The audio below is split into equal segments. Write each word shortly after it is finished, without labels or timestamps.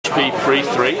HP Pre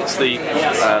 3. It's the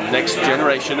next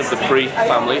generation of the Pre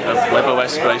family of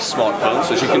webOS based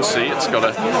smartphones. As you can see, it's got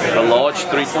a large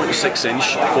 3.6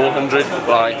 inch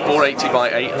 480 by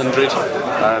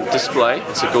 800 display.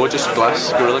 It's a gorgeous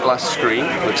Gorilla Glass screen.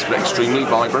 Looks extremely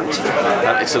vibrant.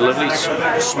 It's a lovely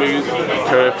smooth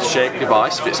curved shaped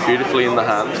device. Fits beautifully in the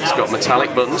hand. It's got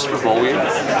metallic buttons for volume,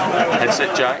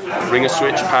 headset jack, ringer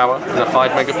switch, power, and a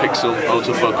 5 megapixel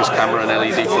autofocus camera and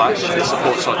LED flash. It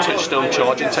supports our touchstone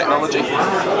charging technology,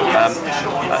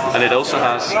 and it also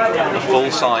has a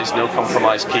full-size,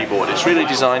 no-compromise keyboard. It's really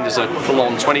designed as a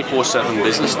full-on 24/7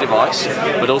 business device,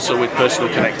 but also with personal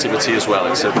connectivity as well.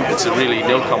 It's a really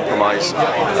no-compromise,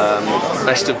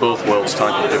 best of both worlds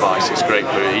type of device. It's great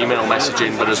for email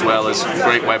messaging, but as well as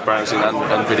great web browsing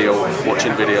and video,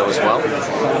 watching video as well.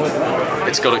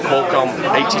 It's got a Qualcomm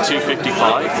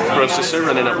 8255 processor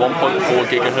running at 1.4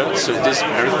 gigahertz, so it is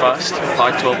very fast.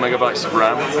 512 megabytes of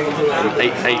RAM and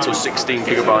 8 or 16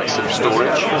 gigabytes of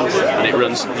storage, and it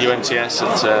runs UMTS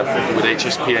with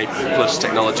HSPA Plus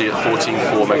technology at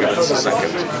 14.4 megabits a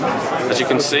second. As you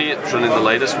can see, it's running the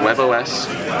latest webOS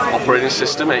operating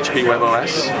system, HP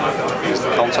webOS. Here's the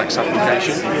contacts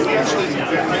application.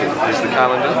 Here's the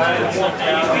calendar,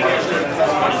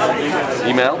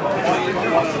 email.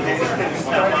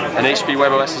 And HP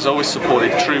webOS has always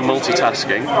supported true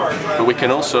multitasking, but we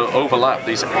can also overlap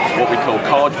these, what we call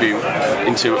card view,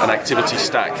 into an activity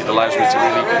stack. It allows me to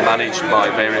really manage my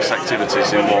various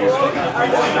activities in one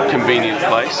convenient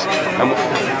place. And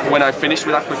when I finish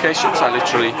with applications, I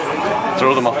literally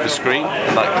throw them off the screen,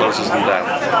 and that closes them down.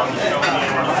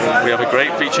 We have a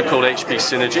great feature called HP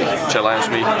Synergy, which allows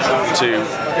me to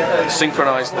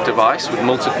synchronize the device with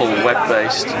multiple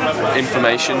web-based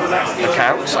information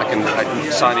accounts. I can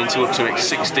sign into up to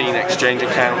 16 Exchange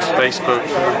accounts, Facebook,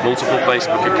 multiple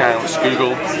Facebook accounts,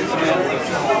 Google.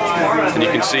 And you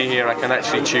can see here I can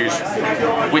actually choose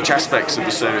which aspects of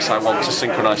the service I want to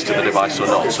synchronize to the device or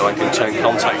not. So I can turn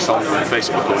contacts on from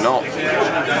Facebook or not.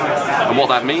 And what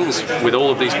that means with all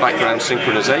of these background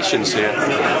synchronizations here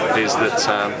is that,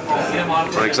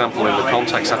 for example, in the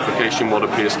contacts application, what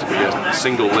appears to be a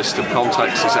single list of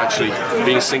contacts is actually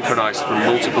being synchronized from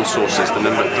multiple sources. The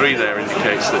number 3 there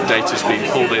indicates that data is being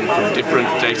pulled in from different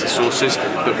data sources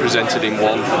but presented in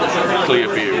one clear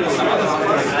view.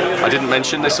 I didn't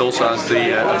mention this also has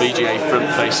the VGA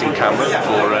front-facing camera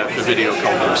for video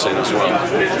conferencing as well.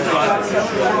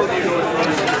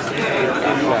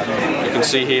 You can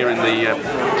see here in the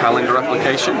calendar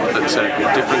application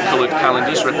that different coloured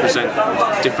calendars represent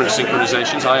different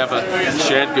synchronizations. I have a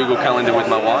shared Google Calendar with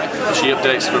my wife. She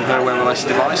updates from her webOS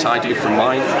device, I do from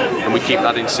mine, and we keep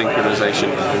that in synchronization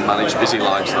and manage busy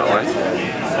lives that way.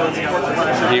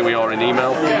 And here we are in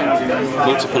email,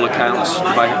 multiple accounts.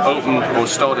 If I open or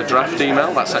start a draft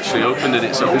email, that's actually opened in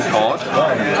its own card.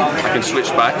 I can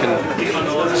switch back and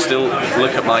still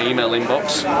look at my email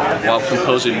inbox while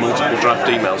composing multiple draft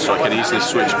emails, so I can easily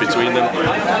switch between them,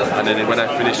 and then when I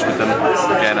finish with them,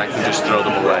 again I can just throw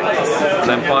them away. And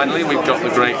then finally we've got the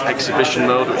great exhibition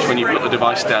mode, which when you put the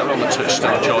device down on the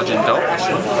touchstone charging dock,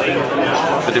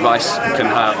 the device can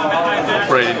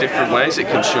operate in different ways. It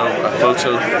can show a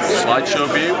photo slideshow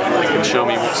view, it can show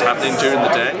me what's happening during the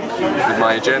day with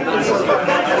my agenda,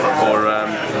 or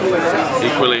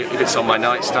equally if it's on my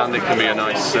nightstand it can be a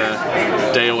nice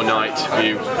day or night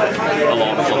view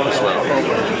alarm clock as well.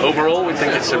 Overall we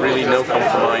think it's a really no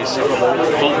compromise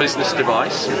full business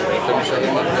device,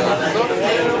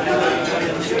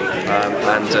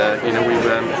 and you know,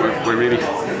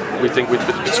 we think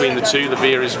between the two, the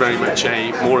VIA is very much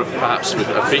more of perhaps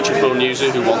a feature phone user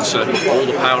who wants all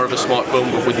the power of a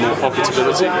smartphone but with more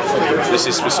pocketability. This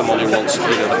is for someone who wants, you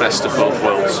know, the best of both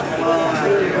worlds.